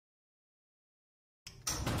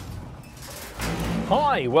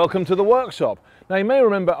Hi, welcome to the workshop. Now you may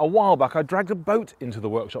remember a while back I dragged a boat into the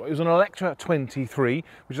workshop. It was an Electra 23,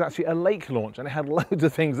 which is actually a lake launch, and it had loads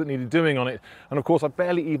of things that needed doing on it. And of course I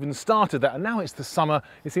barely even started that, and now it's the summer.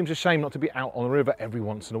 It seems a shame not to be out on the river every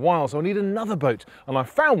once in a while, so I need another boat. And I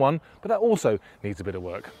found one, but that also needs a bit of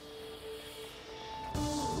work.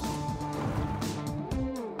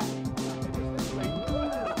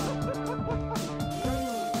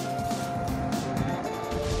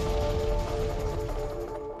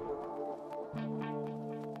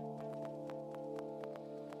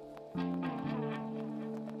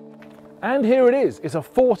 And here it is. It's a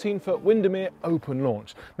 14-foot Windermere open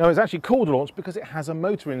launch. Now it's actually called a launch because it has a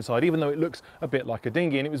motor inside, even though it looks a bit like a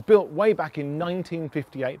dinghy. And it was built way back in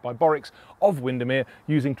 1958 by Borix of Windermere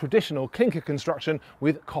using traditional clinker construction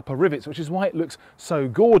with copper rivets, which is why it looks so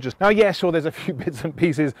gorgeous. Now, yeah, sure, there's a few bits and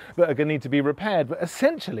pieces that are going to need to be repaired, but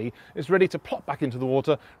essentially it's ready to plop back into the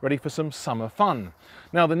water, ready for some summer fun.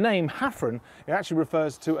 Now, the name Hafren, it actually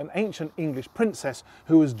refers to an ancient English princess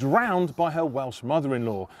who was drowned by her Welsh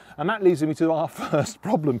mother-in-law. And that leads me to our first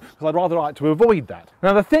problem, because I'd rather like to avoid that.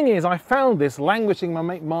 Now the thing is, I found this languishing in my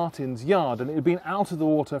mate Martin's yard, and it had been out of the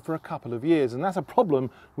water for a couple of years, and that's a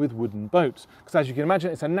problem with wooden boats, because as you can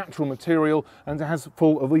imagine, it's a natural material and it has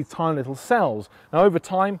full of these tiny little cells. Now over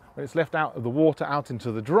time, when it's left out of the water out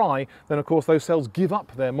into the dry, then of course those cells give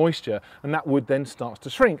up their moisture, and that wood then starts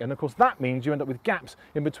to shrink, and of course that means you end up with gaps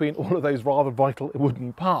in between all of those rather vital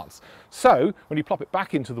wooden parts. So when you plop it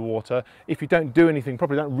back into the water, if you don't do anything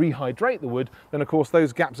properly, don't rehydrate the wood, then of course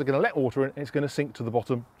those gaps are going to let water in and it's going to sink to the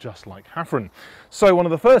bottom just like Hafren. So one of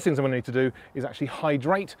the first things I'm going to need to do is actually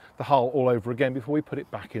hydrate the hull all over again before we put it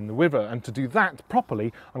back in the river. And to do that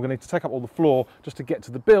properly, I'm going to need to take up all the floor just to get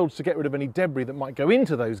to the bilge, to get rid of any debris that might go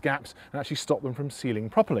into those gaps and actually stop them from sealing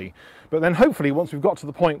properly. But then hopefully once we've got to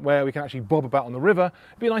the point where we can actually bob about on the river,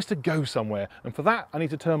 it'd be nice to go somewhere. And for that I need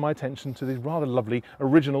to turn my attention to this rather lovely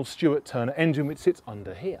original Stuart Turner engine which sits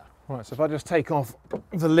under here. Right, so if I just take off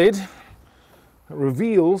the lid, it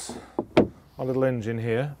reveals our little engine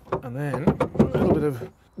here, and then a little bit of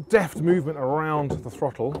deft movement around the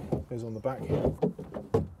throttle is on the back here.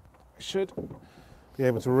 I should be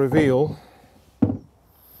able to reveal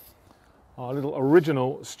our little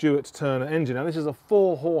original Stuart Turner engine. Now this is a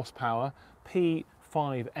 4 horsepower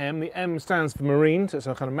P5M. The M stands for marine, so it's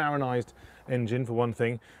a kind of marinized engine for one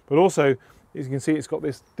thing, but also, as you can see, it's got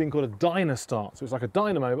this thing called a dyno start. So it's like a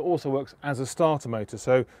dynamo, but also works as a starter motor.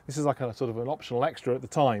 So this is like a sort of an optional extra at the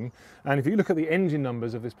time. And if you look at the engine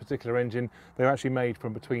numbers of this particular engine, they were actually made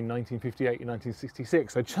from between 1958 and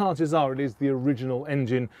 1966. So chances are it is the original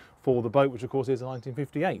engine for the boat, which of course is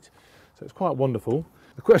 1958. So it's quite wonderful.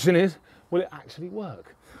 The question is, will it actually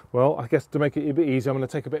work? Well, I guess to make it a bit easier, I'm going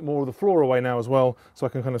to take a bit more of the floor away now as well, so I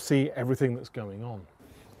can kind of see everything that's going on.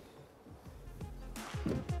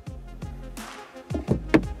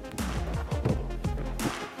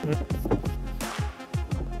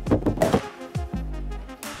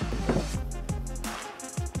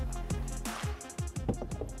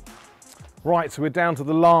 Right, so we're down to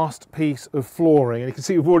the last piece of flooring, and you can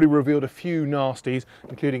see we've already revealed a few nasties,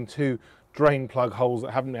 including 2 drain plug holes that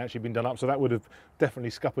haven't actually been done up, so that would have definitely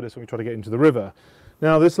scuppered us when we try to get into the river.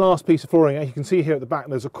 Now this last piece of flooring, as you can see here at the back,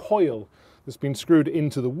 there's a coil that's been screwed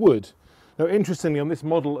into the wood. Now interestingly, on this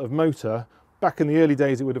model of motor, back in the early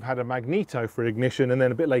days it would have had a magneto for ignition, and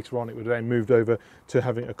then a bit later on it would have then moved over to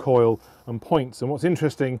having a coil and points. And what's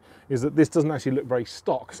interesting is that this doesn't actually look very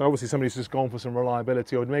stock, so obviously somebody's just gone for some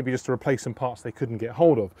reliability, or maybe just to replace some parts they couldn't get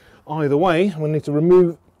hold of. Either way, I'm going to need to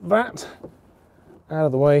remove that out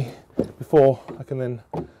of the way before I can then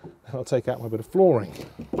I'll take out my bit of flooring.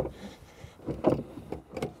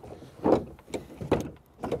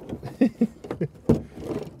 There's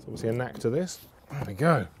obviously a knack to this. There we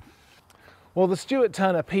go. Well, the Stuart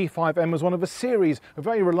Turner P5M was one of a series of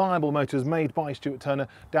very reliable motors made by Stuart Turner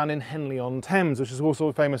down in Henley-on-Thames, which is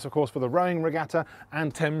also famous, of course, for the rowing regatta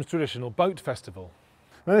and Thames Traditional Boat Festival.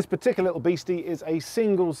 Now this particular little beastie is a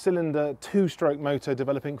single cylinder 2-stroke motor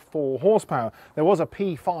developing 4 horsepower. There was a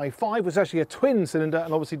P55, which is actually a twin cylinder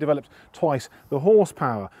and obviously developed twice the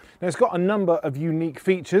horsepower. Now it's got a number of unique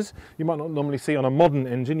features you might not normally see on a modern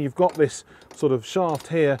engine. You've got this sort of shaft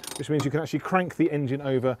here, which means you can actually crank the engine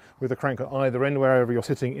over with a crank at either end wherever you're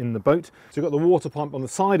sitting in the boat. So you've got the water pump on the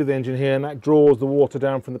side of the engine here, and that draws the water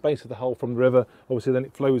down from the base of the hull from the river. Obviously then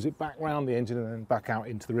it flows it back round the engine and then back out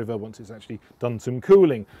into the river once it's actually done some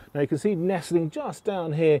cooling. Now you can see nestling just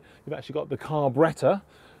down here, you've actually got the carburettor,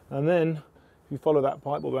 and then if you follow that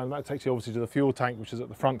pipe all the way, that takes you obviously to the fuel tank, which is at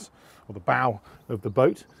the front or the bow of the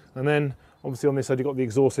boat. And then obviously on this side you've got the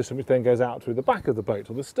exhaust system which then goes out through the back of the boat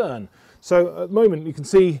or the stern. So at the moment you can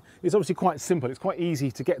see it's obviously quite simple, it's quite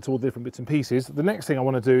easy to get to all the different bits and pieces. The next thing I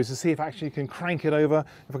want to do is to see if I actually can crank it over,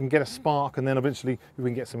 if I can get a spark, and then eventually if we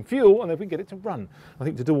can get some fuel and then we can get it to run. I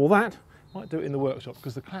think to do all that, I might do it in the workshop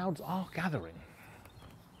because the clouds are gathering.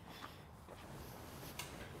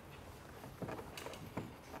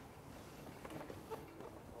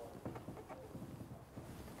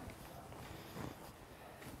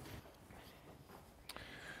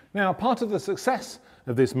 Now, part of the success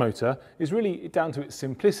of this motor is really down to its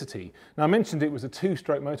simplicity. Now, I mentioned it was a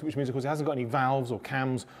two-stroke motor, which means, of course, it hasn't got any valves or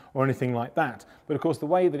cams or anything like that. But, of course, the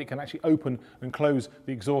way that it can actually open and close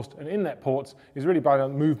the exhaust and inlet ports is really by the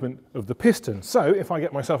movement of the piston. So, if I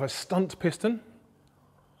get myself a stunt piston,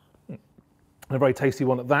 and a very tasty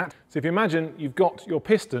one at that. So, if you imagine you've got your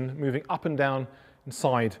piston moving up and down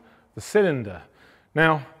inside the cylinder.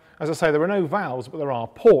 Now, as I say, there are no valves, but there are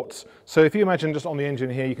ports. So if you imagine just on the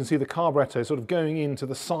engine here, you can see the carburettor sort of going into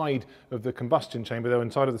the side of the combustion chamber, there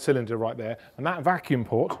inside of the cylinder right there. And that vacuum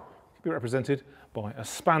port can be represented by a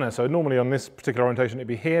spanner. So normally on this particular orientation, it'd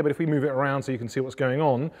be here, but if we move it around so you can see what's going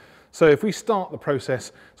on. So if we start the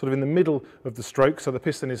process sort of in the middle of the stroke, so the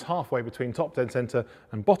piston is halfway between top dead center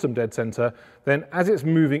and bottom dead center, then as it's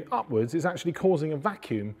moving upwards, it's actually causing a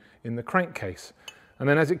vacuum in the crankcase. And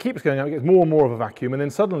then as it keeps going up, it gets more and more of a vacuum, and then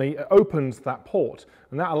suddenly it opens that port,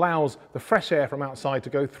 and that allows the fresh air from outside to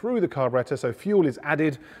go through the carburettor, so fuel is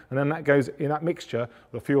added, and then that goes in that mixture,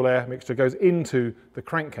 the fuel-air mixture goes into the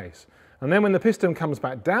crankcase. And then when the piston comes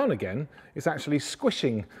back down again, it's actually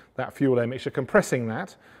squishing that fuel-air mixture, compressing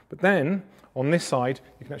that, but then on this side,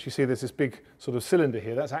 you can actually see there's this big sort of cylinder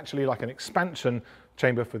here. That's actually like an expansion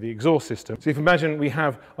chamber for the exhaust system. So if you imagine we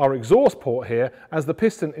have our exhaust port here, as the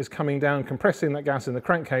piston is coming down, compressing that gas in the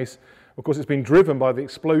crankcase, of course it's been driven by the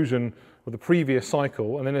explosion of the previous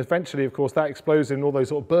cycle, and then eventually, of course, that explodes and all those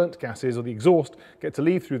sort of burnt gases or the exhaust get to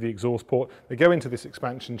leave through the exhaust port. They go into this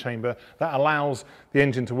expansion chamber. That allows the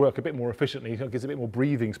engine to work a bit more efficiently. It gives a bit more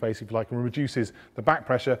breathing space, if you like, and reduces the back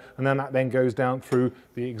pressure, and then that then goes down through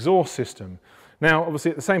the exhaust system. Now, obviously,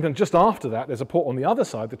 at the same time, just after that, there's a port on the other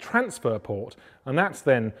side, the transfer port, and that's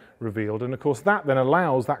then revealed. And of course, that then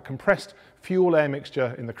allows that compressed fuel-air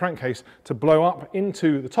mixture in the crankcase to blow up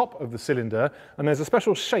into the top of the cylinder. And there's a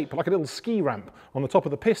special shape, like a little ski ramp on the top of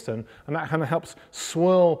the piston, and that kind of helps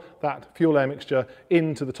swirl that fuel-air mixture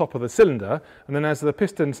into the top of the cylinder. And then as the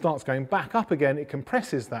piston starts going back up again, it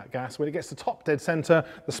compresses that gas. When it gets to top dead center,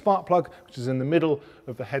 the spark plug, which is in the middle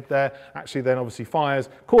of the head there, actually then obviously fires,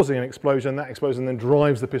 causing an explosion. That explosion then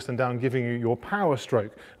drives the piston down, giving you your power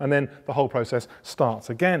stroke. And then the whole process starts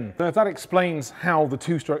again. So if that explains how the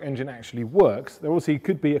two-stroke engine actually works, there obviously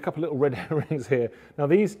could be a couple of little red herrings here. Now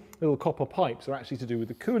these little copper pipes are actually to do with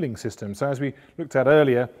the cooling system. So as we looked at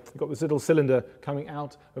earlier, you've got this little cylinder coming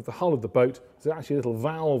out of the hull of the boat. There's actually a little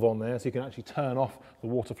valve on there, so you can actually turn off the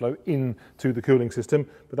water flow into the cooling system.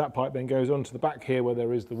 But that pipe then goes on to the back here where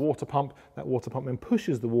there is the water pump. That water pump then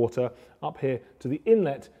pushes the water up here to the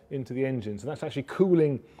inlet into the engine. So that's actually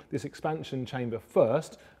cooling this expansion chamber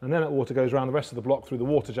first, and then that water goes around the rest of the block through the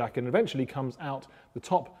water jacket and eventually comes out the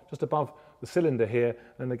top just above the cylinder here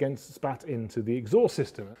and again spat into the exhaust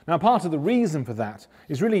system. Now, part of the reason for that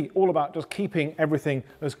is really all about just keeping everything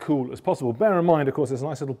as cool as possible. Bear in mind, of course, there's a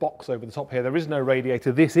nice little box over the top here. There is no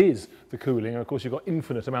radiator. This is the cooling. And of course, you've got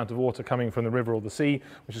infinite amount of water coming from the river or the sea,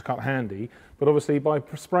 which is quite handy. But obviously, by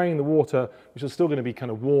spraying the water, which is still going to be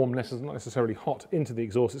kind of warm, not necessarily hot, into the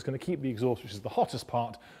exhaust, it's going to keep the exhaust, which is the hottest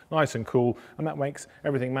part, nice and cool, and that makes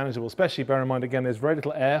everything manageable. Especially, bear in mind, again, there's very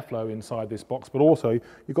little airflow inside this box, but also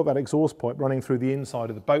you've got that exhaust pipe running through the inside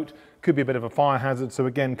of the boat. Could be a bit of a fire hazard, so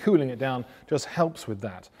again, cooling it down just helps with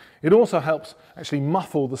that. It also helps actually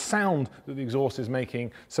muffle the sound that the exhaust is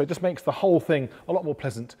making, so it just makes the whole thing a lot more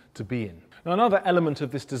pleasant to be in. Now, another element of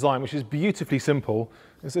this design, which is beautifully simple,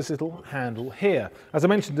 is this little handle here. As I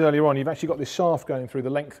mentioned earlier on, you've actually got this shaft going through the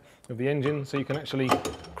length of the engine, so you can actually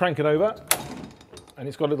crank it over, and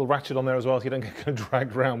it's got a little ratchet on there as well, so you don't get kind of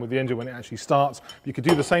dragged around with the engine when it actually starts. You could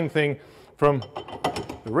do the same thing from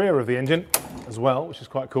the rear of the engine as well, which is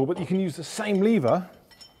quite cool, but you can use the same lever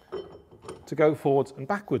to go forwards and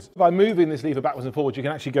backwards. By moving this lever backwards and forwards, you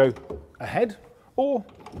can actually go ahead, or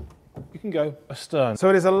you can go astern. So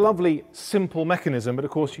it is a lovely, simple mechanism, but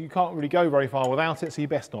of course you can't really go very far without it, so you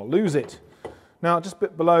best not lose it. Now, just a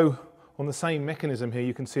bit below on the same mechanism here,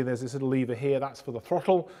 you can see there's this little lever here, that's for the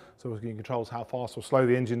throttle, so it controls how fast or slow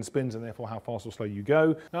the engine spins and therefore how fast or slow you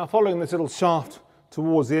go. Now, following this little shaft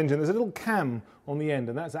towards the engine, there's a little cam on the end,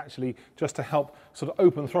 and that's actually just to help sort of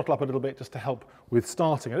open the throttle up a little bit, just to help with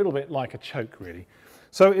starting, a little bit like a choke really.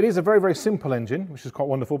 So it is a very, very simple engine, which is quite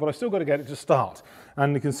wonderful, but I've still got to get it to start.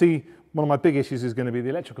 And you can see one of my big issues is going to be the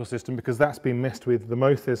electrical system, because that's been messed with the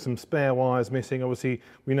most. There's some spare wires missing. Obviously,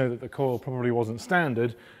 we know that the coil probably wasn't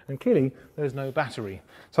standard, and clearly there's no battery.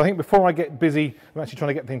 So I think before I get busy, I'm actually trying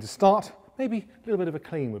to get the thing to start, maybe a little bit of a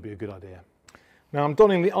clean would be a good idea. Now I'm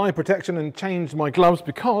donning the eye protection and changed my gloves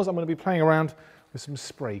because I'm going to be playing around with some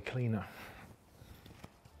spray cleaner.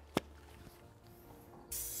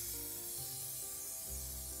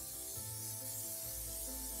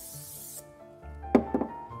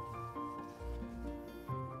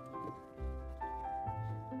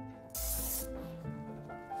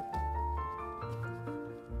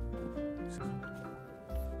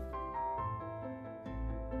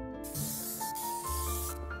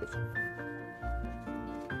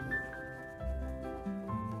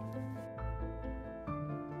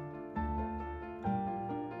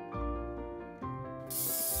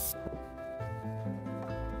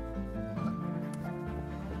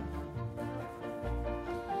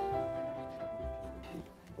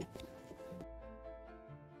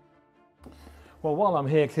 Well, while I'm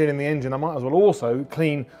here cleaning the engine, I might as well also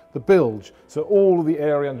clean the bilge. So all of the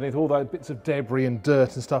area underneath, all those bits of debris and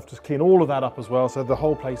dirt and stuff, just clean all of that up as well, so the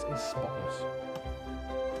whole place is spotless.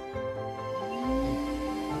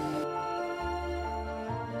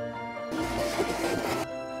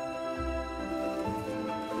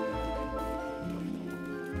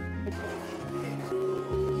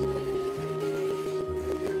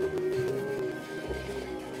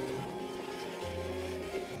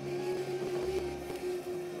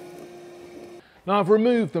 Now I've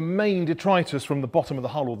removed the main detritus from the bottom of the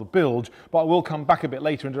hull or the bilge, but I will come back a bit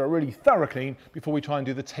later and do a really thorough clean before we try and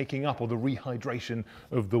do the taking up or the rehydration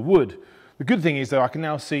of the wood. The good thing is though, I can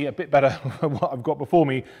now see a bit better what I've got before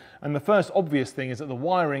me, and the first obvious thing is that the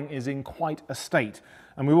wiring is in quite a state,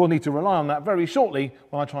 and we will need to rely on that very shortly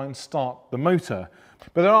when I try and start the motor.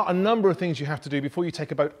 But there are a number of things you have to do before you take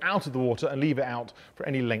a boat out of the water and leave it out for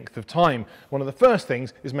any length of time. One of the first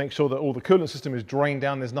things is make sure that all the coolant system is drained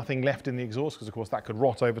down, there's nothing left in the exhaust, because of course that could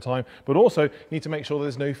rot over time, but also you need to make sure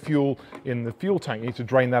there's no fuel in the fuel tank. You need to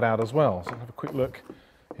drain that out as well. So have a quick look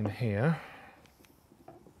in here.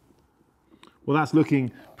 Well, that's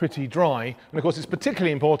looking pretty dry, and of course it's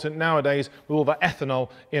particularly important nowadays with all that ethanol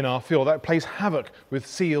in our fuel. That plays havoc with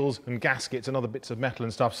seals and gaskets and other bits of metal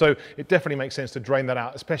and stuff, so it definitely makes sense to drain that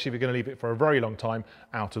out, especially if you're going to leave it for a very long time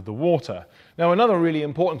out of the water. Now another really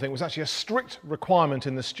important thing, was actually a strict requirement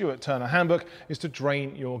in the Stuart Turner handbook, is to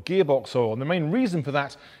drain your gearbox oil, and the main reason for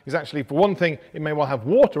that is actually, for one thing, it may well have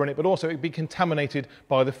water in it, but also it would be contaminated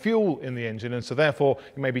by the fuel in the engine, and so therefore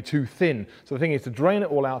it may be too thin. So the thing is to drain it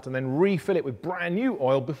all out and then refill it with brand new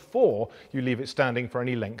oil before you leave it standing for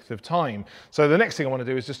any length of time. So the next thing I want to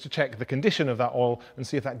do is just to check the condition of that oil and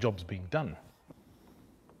see if that job's being done.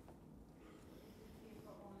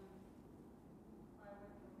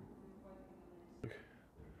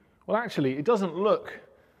 Well, actually, it doesn't look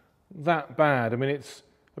that bad. I mean, it's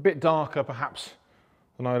a bit darker perhaps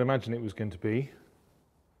than I would imagine it was going to be.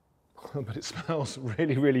 But it smells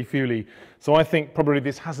really, really fuely. So I think probably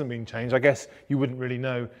this hasn't been changed. I guess you wouldn't really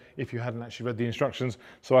know if you hadn't actually read the instructions.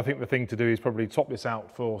 So I think the thing to do is probably top this out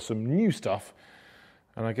for some new stuff.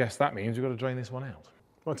 And I guess that means we've got to drain this one out.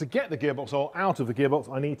 Well, to get the gearbox oil out of the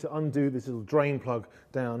gearbox, I need to undo this little drain plug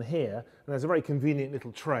down here. And there's a very convenient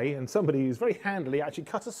little tray, and somebody who's very handily actually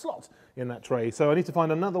cut a slot in that tray. So I need to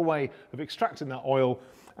find another way of extracting that oil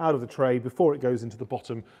out of the tray before it goes into the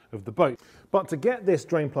bottom of the boat. But to get this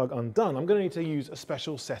drain plug undone, I'm going to need to use a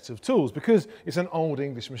special set of tools. Because it's an old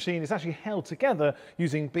English machine, it's actually held together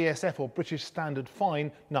using BSF or British Standard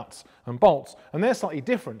Fine nuts and bolts, and they're slightly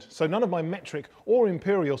different, so none of my metric or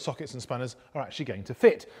imperial sockets and spanners are actually going to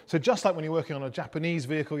fit. So just like when you're working on a Japanese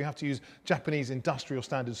vehicle, you have to use Japanese industrial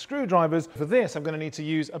standard screwdrivers. For this, I'm going to need to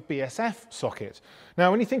use a BSF socket. Now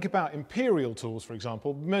when you think about imperial tools, for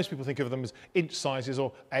example, most people think of them as inch sizes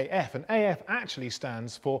or AF, and AF actually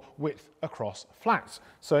stands for width across flats.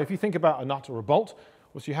 So if you think about a nut or a bolt,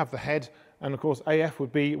 well, you have the head, and of course AF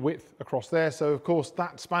would be width across there, so of course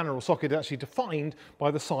that spanner or socket is actually defined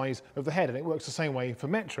by the size of the head, and it works the same way for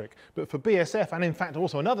metric. But for BSF, and in fact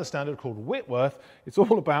also another standard called Whitworth, it's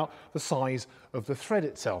all about the size of the thread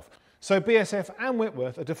itself. So BSF and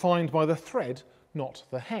Whitworth are defined by the thread, not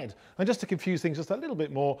the head. And just to confuse things just a little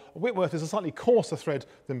bit more, Whitworth is a slightly coarser thread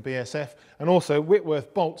than BSF, and also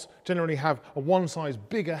Whitworth bolts generally have a one size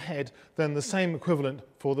bigger head than the same equivalent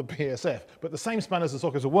for the BSF. But the same spanners and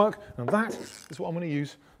sockets will work, and that is what I'm going to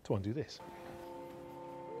use to undo this.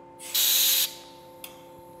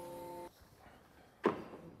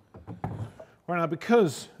 Right, now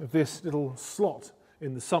because of this little slot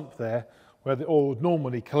in the sump there, where the oil would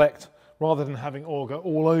normally collect. Rather than having oil go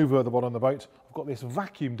all over the bottom of the boat, I've got this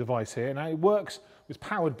vacuum device here. Now it works, it's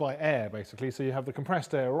powered by air basically, so you have the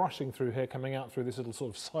compressed air rushing through here, coming out through this little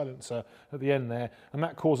sort of silencer at the end there, and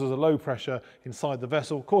that causes a low pressure inside the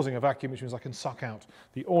vessel, causing a vacuum, which means I can suck out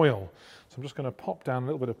the oil. So I'm just going to pop down a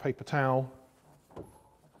little bit of paper towel,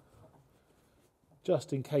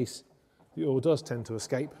 just in case the oil does tend to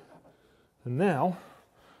escape. And now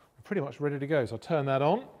we're pretty much ready to go. So I'll turn that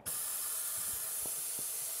on.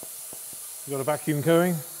 We've got a vacuum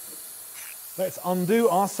going. Let's undo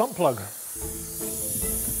our sump plug.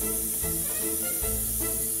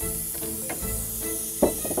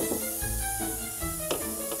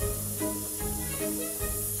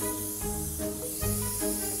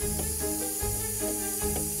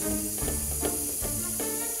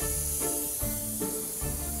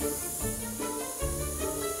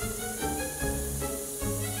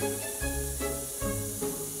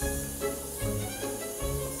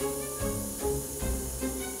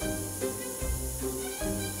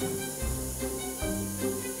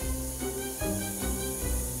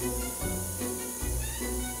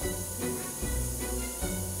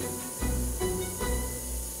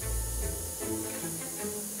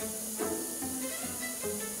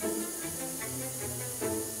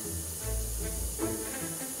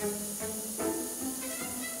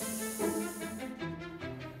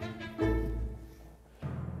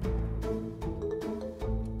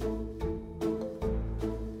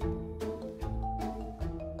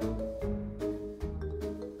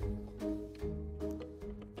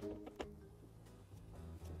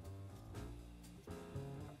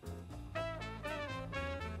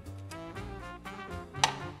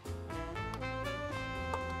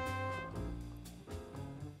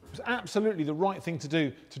 It's absolutely the right thing to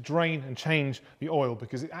do to drain and change the oil,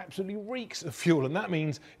 because it absolutely reeks of fuel, and that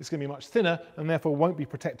means it's going to be much thinner and therefore won't be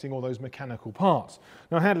protecting all those mechanical parts.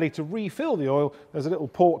 Now handily, to refill the oil, there's a little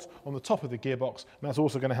port on the top of the gearbox, and that's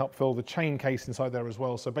also going to help fill the chain case inside there as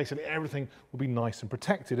well, so basically everything will be nice and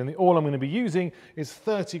protected. And the oil I'm going to be using is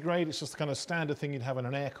 30 grade. It's just the kind of standard thing you'd have in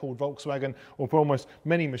an air-cooled Volkswagen or for almost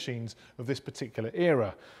many machines of this particular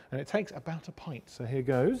era, and it takes about a pint. So here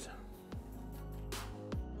goes.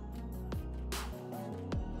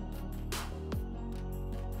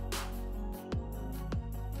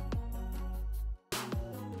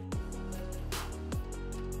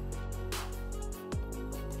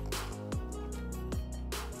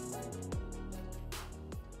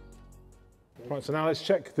 Right, so now let's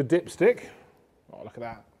check the dipstick. Oh, look at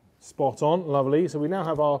that, spot on, lovely. So we now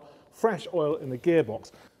have our fresh oil in the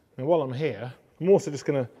gearbox. And while I'm here, I'm also just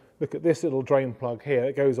going to look at this little drain plug here.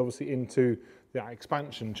 It goes obviously into the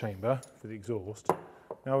expansion chamber for the exhaust.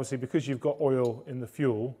 Now obviously, because you've got oil in the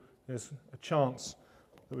fuel, there's a chance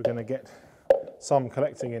that we're going to get some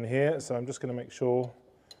collecting in here. So I'm just going to make sure,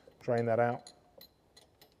 drain that out.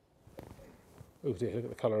 Oh dear, look at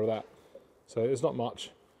the colour of that. So it's not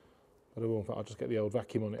much. But I'll just get the old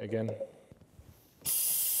vacuum on it again.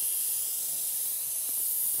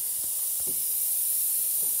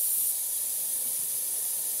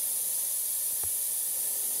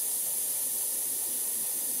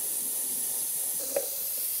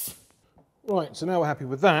 Right, so now we're happy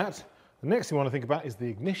with that. The next thing we want to think about is the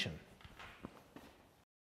ignition.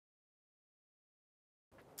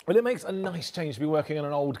 Well, it makes a nice change to be working on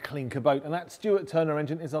an old clinker boat, and that Stuart Turner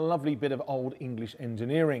engine is a lovely bit of old English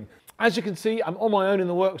engineering. As you can see, I'm on my own in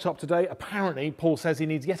the workshop today. Apparently, Paul says he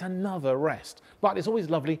needs yet another rest, but it's always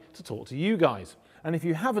lovely to talk to you guys. And if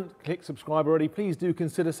you haven't clicked subscribe already, please do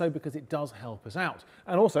consider so, because it does help us out.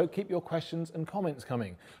 And also keep your questions and comments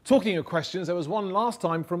coming. Talking of questions, there was one last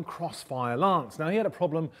time from Crossfire Lance. Now he had a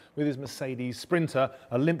problem with his Mercedes Sprinter,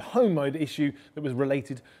 a limp home mode issue that was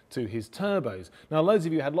related to his turbos. Now loads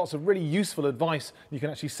of you had lots of really useful advice. You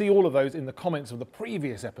can actually see all of those in the comments of the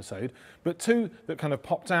previous episode, but two that kind of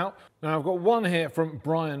popped out. Now I've got one here from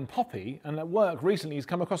Brian Poppy, and at work recently he's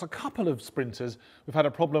come across a couple of Sprinters. We've had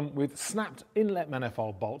a problem with snapped inlet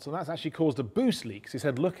manifold bolts, and that's actually caused a boost leak. So he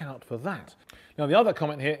said, look out for that. Now the other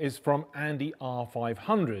comment here is from Andy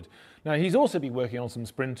R500. Now he's also been working on some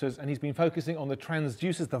Sprinters, and he's been focusing on the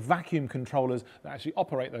transducers, the vacuum controllers that actually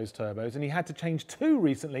operate those turbos, and he had to change two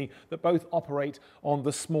recently that both operate on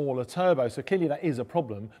the smaller turbo, so clearly that is a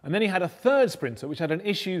problem. And then he had a third Sprinter which had an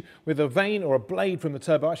issue with a vane or a blade from the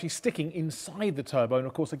turbo actually sticking inside the turbo, and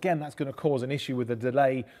of course again that's going to cause an issue with the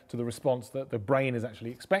delay to the response that the brain is actually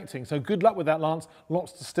expecting. So good luck with that, Lance,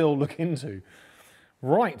 lots to still look into.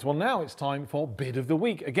 Right, well now it's time for Bid of the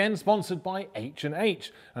Week, again sponsored by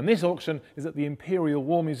H&H. And this auction is at the Imperial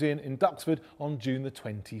War Museum in Duxford on June the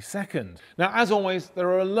 22nd. Now, as always, there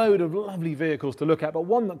are a load of lovely vehicles to look at, but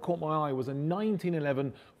one that caught my eye was a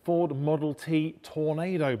 1911 Ford Model T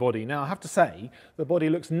Tornado body. Now, I have to say, the body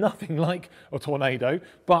looks nothing like a Tornado,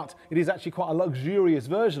 but it is actually quite a luxurious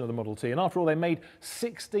version of the Model T. And after all, they made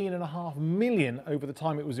 16.5 million over the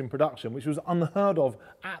time it was in production, which was unheard of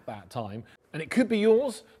at that time. And it could be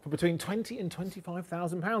yours for between £20,000 and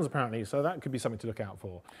 £25,000 apparently, so that could be something to look out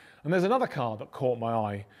for. And there's another car that caught my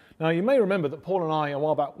eye. Now, you may remember that Paul and I a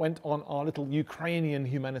while back went on our little Ukrainian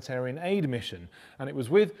humanitarian aid mission, and it was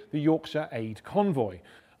with the Yorkshire Aid Convoy.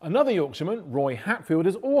 Another Yorkshireman, Roy Hatfield,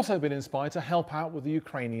 has also been inspired to help out with the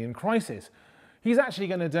Ukrainian crisis. He's actually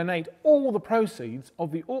going to donate all the proceeds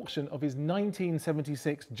of the auction of his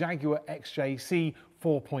 1976 Jaguar XJC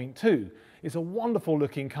 4.2. It's a wonderful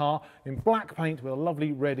looking car in black paint with a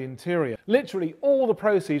lovely red interior. Literally all the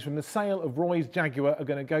proceeds from the sale of Roy's Jaguar are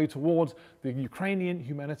going to go towards the Ukrainian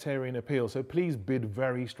humanitarian appeal, so please bid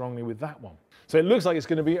very strongly with that one. So it looks like it's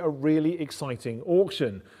going to be a really exciting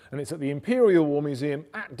auction, and it's at the Imperial War Museum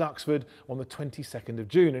at Duxford on the 22nd of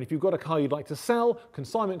June. And if you've got a car you'd like to sell,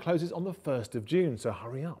 consignment closes on the 1st of June, so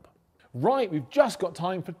hurry up. Right, we've just got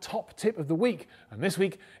time for top tip of the week, and this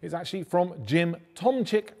week is actually from Jim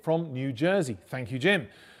Tomchik from New Jersey. Thank you, Jim.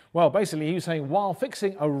 Well, basically he was saying while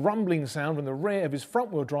fixing a rumbling sound from the rear of his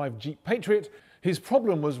front-wheel drive Jeep Patriot, his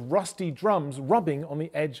problem was rusty drums rubbing on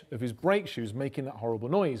the edge of his brake shoes, making that horrible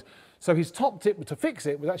noise. So his top tip to fix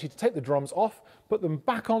it was actually to take the drums off, put them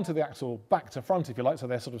back onto the axle, back to front if you like, so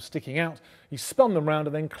they're sort of sticking out. He spun them round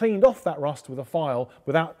and then cleaned off that rust with a file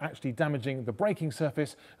without actually damaging the braking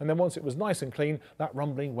surface. And then once it was nice and clean, that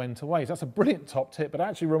rumbling went away. So that's a brilliant top tip, but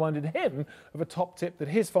actually reminded him of a top tip that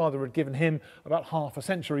his father had given him about half a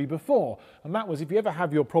century before. And that was if you ever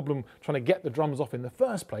have your problem trying to get the drums off in the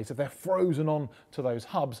first place, if they're frozen on to those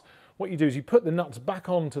hubs, what you do is you put the nuts back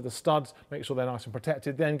onto the studs, make sure they're nice and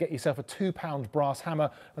protected, then get yourself a 2-pound brass hammer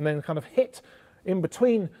and then kind of hit in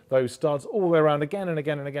between those studs all the way around again and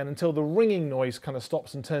again and again until the ringing noise kind of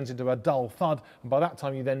stops and turns into a dull thud. And by that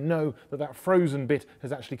time you then know that that frozen bit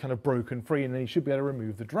has actually kind of broken free, and then you should be able to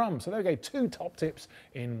remove the drum. So there we go, 2 top tips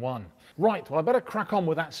in one. Right, well I better crack on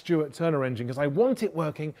with that Stuart Turner engine because I want it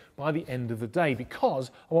working by the end of the day, because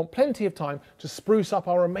I want plenty of time to spruce up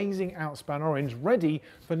our amazing Outspan Orange ready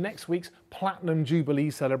for next week's Platinum Jubilee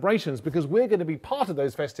celebrations, because we're going to be part of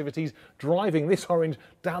those festivities driving this orange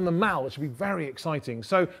down the Mall, which will be very exciting.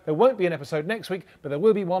 So there won't be an episode next week, but there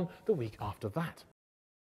will be one the week after that.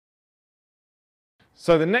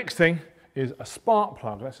 So the next thing is a spark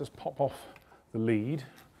plug. Let's just pop off the lead.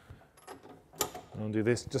 I'll do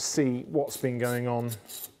this, just see what's been going on.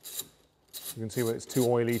 You can see whether it's too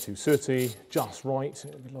oily, too sooty, just right.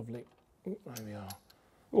 It'll be lovely. Ooh, there we are.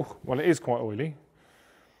 Oh, well, it is quite oily.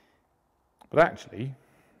 But actually,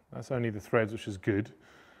 that's only the threads, which is good.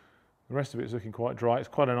 The rest of it is looking quite dry. It's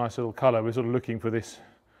quite a nice little colour. We're sort of looking for this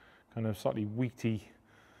kind of slightly wheaty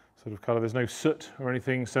sort of colour. There's no soot or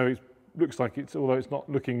anything, so it looks like it's, although it's not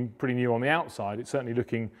looking pretty new on the outside, it's certainly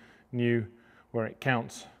looking new where it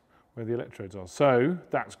counts, where the electrodes are. So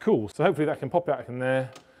that's cool. So hopefully that can pop out in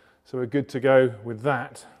there. So we're good to go with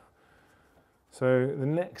that. So the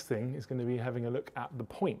next thing is going to be having a look at the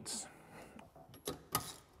points.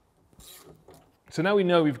 So now we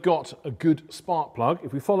know we've got a good spark plug.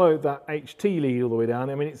 If we follow that HT lead all the way down,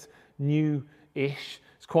 I mean, it's new-ish.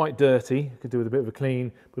 It's quite dirty. Could do with a bit of a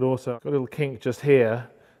clean, but also got a little kink just here.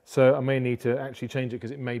 So I may need to actually change it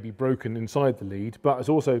because it may be broken inside the lead, but it's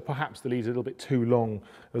also perhaps the lead's a little bit too long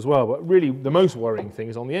as well. But really the most worrying thing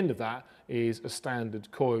is on the end of that is a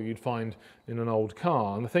standard coil you'd find in an old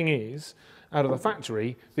car. And the thing is, out of the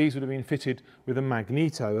factory, these would have been fitted with a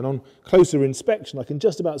magneto. And on closer inspection, I can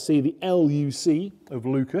just about see the LUC of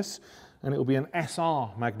Lucas, and it will be an SR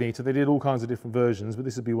magneto. They did all kinds of different versions, but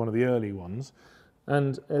this would be one of the early ones.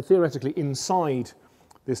 And theoretically, inside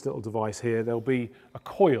this little device here, there'll be a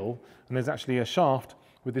coil, and there's actually a shaft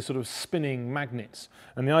with this sort of spinning magnets.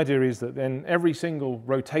 And the idea is that then every single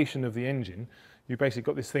rotation of the engine, you've basically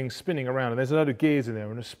got this thing spinning around, and there's a load of gears in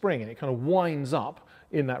there and a spring, and it kind of winds up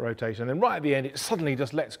in that rotation. And then right at the end, it suddenly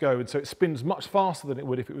just lets go, and so it spins much faster than it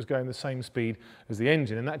would if it was going the same speed as the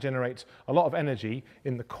engine. And that generates a lot of energy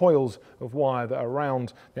in the coils of wire that are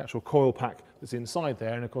around the actual coil pack that's inside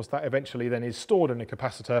there, and of course that eventually then is stored in a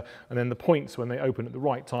capacitor, and then the points, when they open at the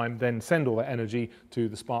right time, then send all that energy to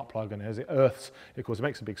the spark plug, and as it earths, of course it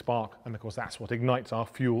makes a big spark, and of course that's what ignites our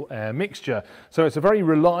fuel-air mixture. So it's a very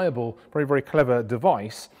reliable, very, very clever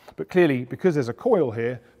device, but clearly because there's a coil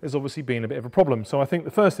here, there's obviously been a bit of a problem. So I think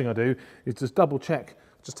the first thing I do is just double check,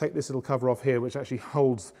 just take this little cover off here, which actually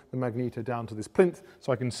holds the magneto down to this plinth,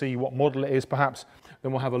 so I can see what model it is perhaps.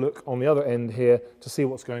 Then we'll have a look on the other end here to see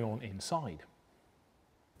what's going on inside.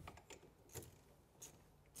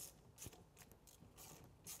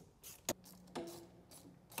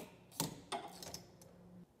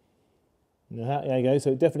 Now, there you go,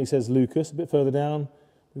 so it definitely says Lucas. A bit further down,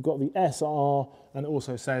 we've got the SR, and it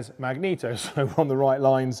also says magneto, so we're on the right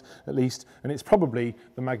lines at least, and it's probably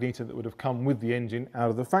the magneto that would have come with the engine out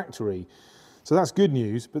of the factory. So that's good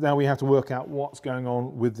news, but now we have to work out what's going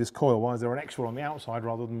on with this coil. Why is there an extra one on the outside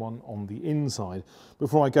rather than one on the inside?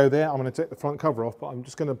 Before I go there, I'm going to take the front cover off, but I'm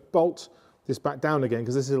just going to bolt this back down again,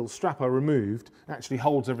 because this little strap I removed actually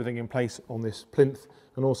holds everything in place on this plinth,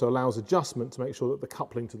 and also allows adjustment to make sure that the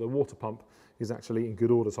coupling to the water pump is actually in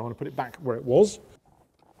good order. So I'm going to put it back where it was.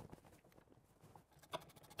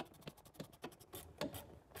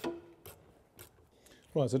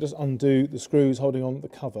 Right, so just undo the screws holding on the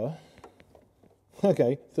cover.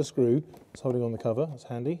 Okay, the screw is holding on the cover, that's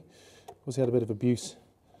handy. Obviously had a bit of abuse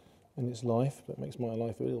in its life, but it makes my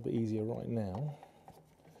life a little bit easier right now.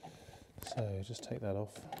 So just take that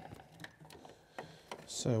off.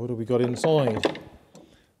 So what have we got inside?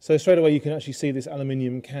 So straight away you can actually see this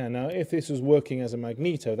aluminium can. Now if this was working as a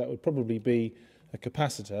magneto, that would probably be a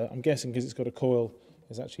capacitor. I'm guessing because it's got a coil,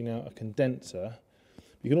 it's actually now a condenser.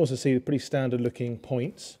 You can also see the pretty standard looking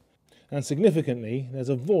points, and significantly there's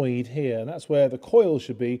a void here, and that's where the coil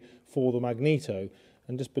should be for the magneto,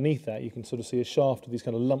 and just beneath that you can sort of see a shaft with these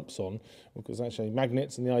kind of lumps on, because actually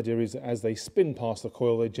magnets, and the idea is that as they spin past the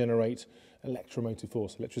coil they generate electromotive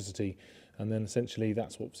force, electricity, and then essentially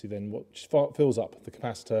that's obviously then what fills up the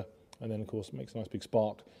capacitor, and then of course makes a nice big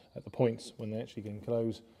spark at the points when they actually can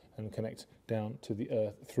close and connect down to the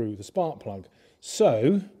earth through the spark plug.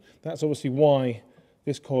 So that's obviously why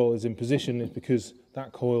this coil is in position, is because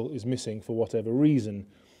that coil is missing for whatever reason.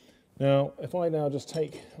 Now, if I now just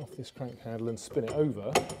take off this crank handle and spin it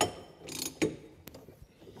over,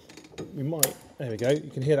 we might, there we go, you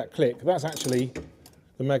can hear that click. That's actually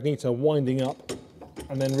the magneto winding up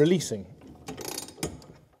and then releasing.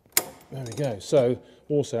 There we go. So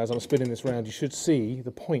also, as I'm spinning this round, you should see the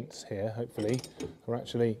points here, hopefully, are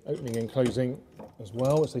actually opening and closing as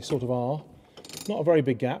well, as they sort of are. Not a very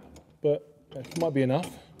big gap, but it might be enough.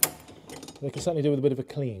 They can certainly do with a bit of a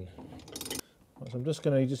clean. So I'm just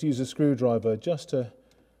going to use a screwdriver just to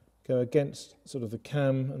go against sort of the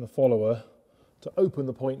cam and the follower to open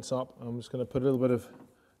the points up. I'm just going to put a little bit of,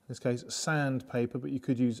 in this case, sandpaper, but you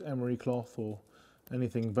could use emery cloth or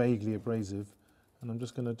anything vaguely abrasive. And I'm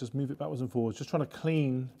just going to move it backwards and forwards, just trying to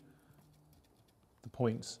clean the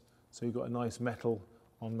points so you've got a nice metal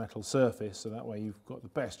on metal surface, so that way you've got the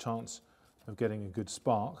best chance of getting a good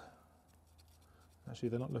spark. Actually,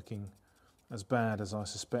 they're not looking as bad as I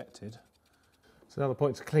suspected. So now the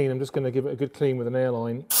points are clean, I'm just going to give it a good clean with an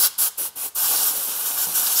airline,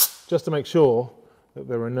 just to make sure that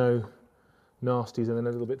there are no nasties and then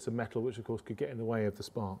little bits of metal, which of course could get in the way of the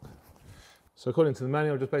spark. So according to the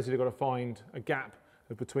manual, I've just basically got to find a gap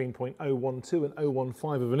of between 0.012 and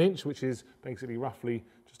 0.015 of an inch, which is basically roughly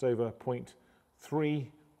just over 0.3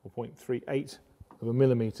 or 0.38 of a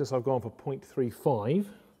millimetre. So I've gone for 0.35.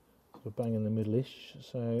 So bang in the middle-ish.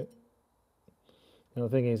 So now the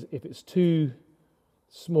thing is, if it's too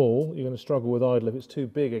small, you're going to struggle with idle. If it's too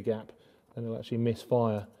big a gap, then it'll actually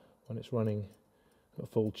misfire when it's running at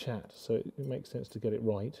full chat. So it makes sense to get it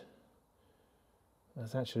right.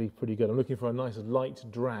 That's actually pretty good. I'm looking for a nice light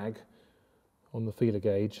drag on the feeler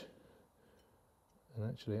gauge. And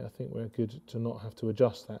actually, I think we're good to not have to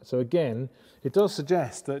adjust that. So again, it does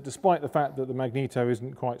suggest that despite the fact that the magneto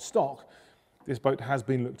isn't quite stock, this boat has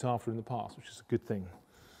been looked after in the past, which is a good thing.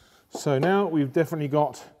 So now we've definitely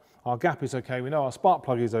got our gap is okay, we know our spark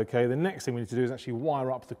plug is okay. The next thing we need to do is actually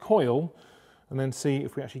wire up the coil and then see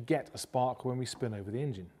if we actually get a spark when we spin over the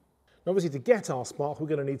engine. Now obviously to get our spark we're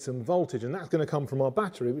going to need some voltage, and that's going to come from our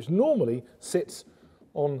battery, which normally sits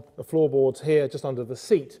on the floorboards here just under the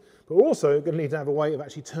seat. But we're also going to need to have a way of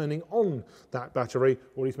actually turning on that battery,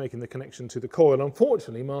 or at least making the connection to the coil. And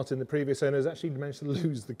unfortunately, Martin, the previous owner, has actually managed to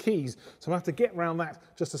lose the keys. So I have to get around that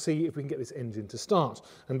just to see if we can get this engine to start.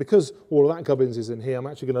 And because all of that gubbins is in here, I'm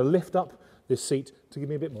actually going to lift up this seat to give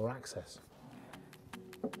me a bit more access.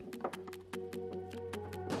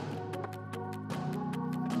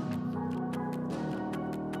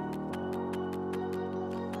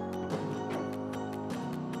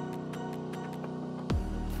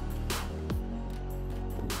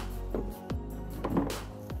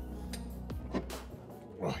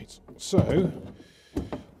 Right, so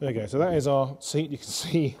there you go. So that is our seat. You can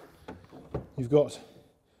see you've got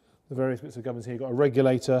the various bits of governance here. You've got a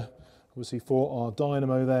regulator, obviously for our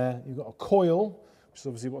dynamo there. You've got a coil, which is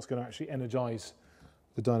obviously what's going to actually energise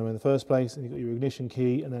the dynamo in the first place. And you've got your ignition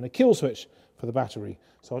key and then a kill switch for the battery.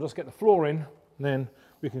 So I'll just get the floor in and then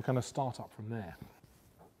we can kind of start up from there.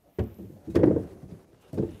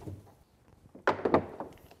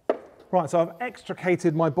 Right, so I've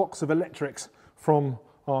extricated my box of electrics from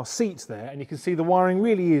our seats there, and you can see the wiring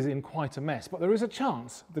really is in quite a mess, but there is a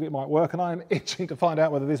chance that it might work, and I'm itching to find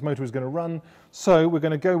out whether this motor is going to run. So we're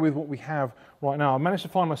going to go with what we have right now. I managed to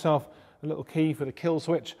find myself a little key for the kill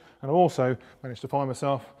switch, and I also managed to find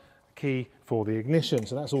myself a key for the ignition.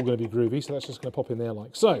 So that's all going to be groovy, so that's just going to pop in there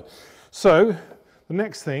like so. So the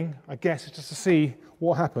next thing, I guess, is just to see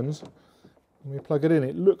what happens when we plug it in.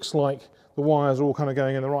 It looks like the wires are all kind of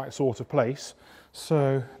going in the right sort of place.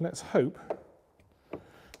 So let's hope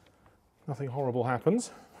nothing horrible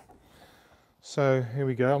happens. So here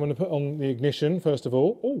we go. I'm going to put on the ignition first of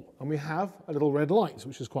all. Oh, and we have a little red light,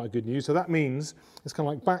 which is quite good news. So that means it's kind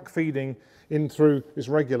of like back feeding in through this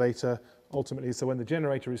regulator ultimately. So when the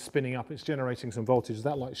generator is spinning up, it's generating some voltage.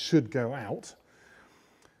 That light should go out.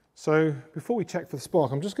 So before we check for the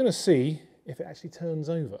spark, I'm just going to see if it actually turns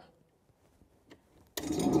over.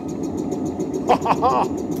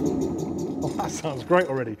 Oh, that sounds great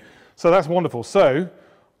already. So that's wonderful. So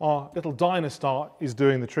our little dyno start is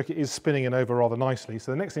doing the trick. It is spinning it over rather nicely.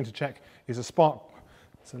 So the next thing to check is a spark.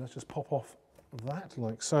 So let's just pop off that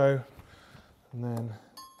like so, and then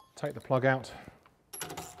take the plug out.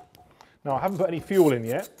 Now I haven't put any fuel in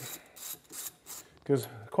yet, because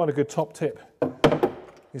quite a good top tip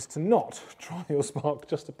is to not try your spark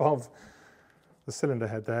just above the cylinder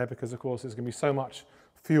head there, because of course there's going to be so much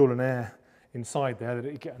fuel and air inside there that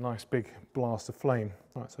it get a nice big blast of flame.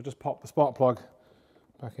 All right, so just pop the spark plug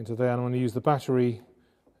back into there, and I'm going to use the battery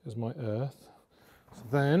as my earth. So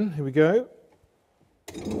then, here we go.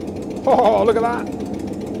 Oh, look at that!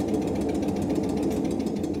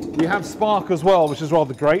 We have spark as well, which is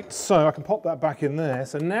rather great, so I can pop that back in there.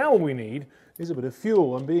 So now all we need is a bit of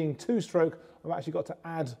fuel, and being two-stroke, I've actually got to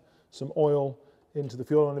add some oil into the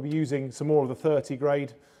fuel. I'm going to be using some more of the 30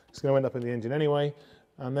 grade. It's going to end up in the engine anyway,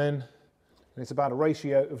 and then it's about a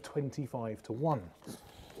ratio of 25:1.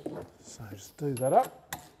 So just do that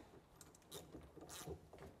up.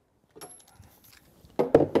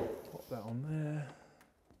 Pop that on there.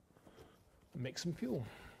 Mix some fuel.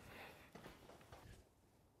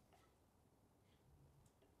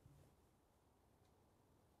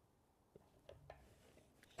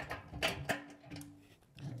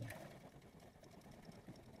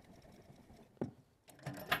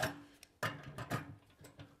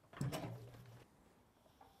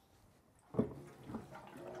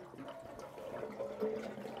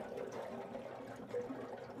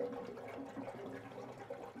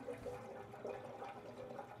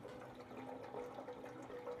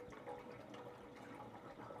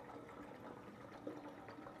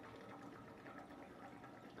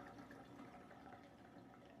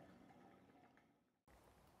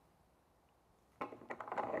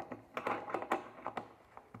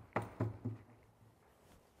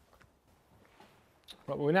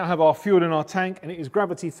 Right, well, we now have our fuel in our tank, and it is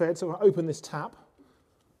gravity fed, so I'll open this tap.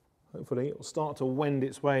 Hopefully it will start to wend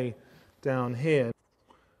its way down here.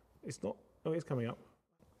 It's not, oh, it's coming up.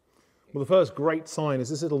 Well, the first great sign is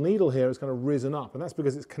this little needle here has kind of risen up, and that's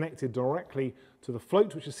because it's connected directly to the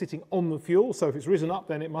float, which is sitting on the fuel. So if it's risen up,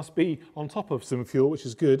 then it must be on top of some fuel, which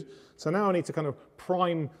is good. So now I need to kind of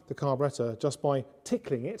prime the carburetor just by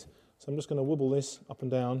tickling it. So I'm just going to wobble this up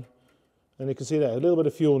and down. And you can see there, a little bit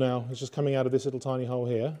of fuel now is just coming out of this little tiny hole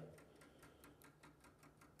here.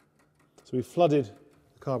 So we've flooded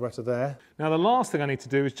the carburetor there. Now the last thing I need to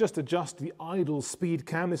do is just adjust the idle speed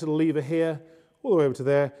cam, this little lever here, all the way over to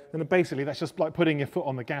there. And then basically that's just like putting your foot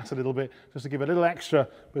on the gas a little bit, just to give a little extra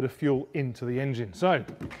bit of fuel into the engine. So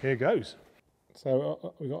here goes.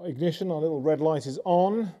 So we've got ignition, our little red light is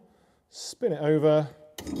on. Spin it over.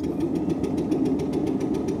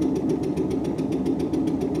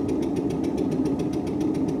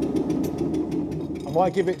 I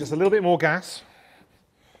might give it just a little bit more gas.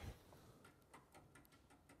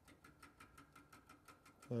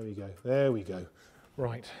 There we go, there we go.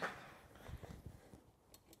 Right.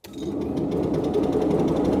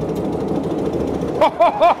 Ho,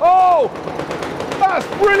 ho, ho, ho! That's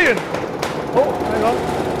brilliant! Oh, hang on.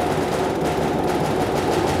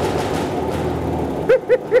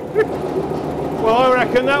 Well, I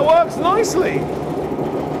reckon that works nicely.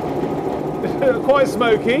 Quite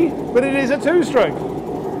smoky, but it is a two-stroke.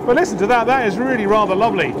 But listen to that, that is really rather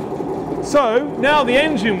lovely. So now the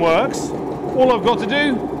engine works, all I've got to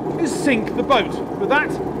do is sink the boat. But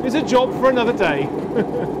that is a job for another day.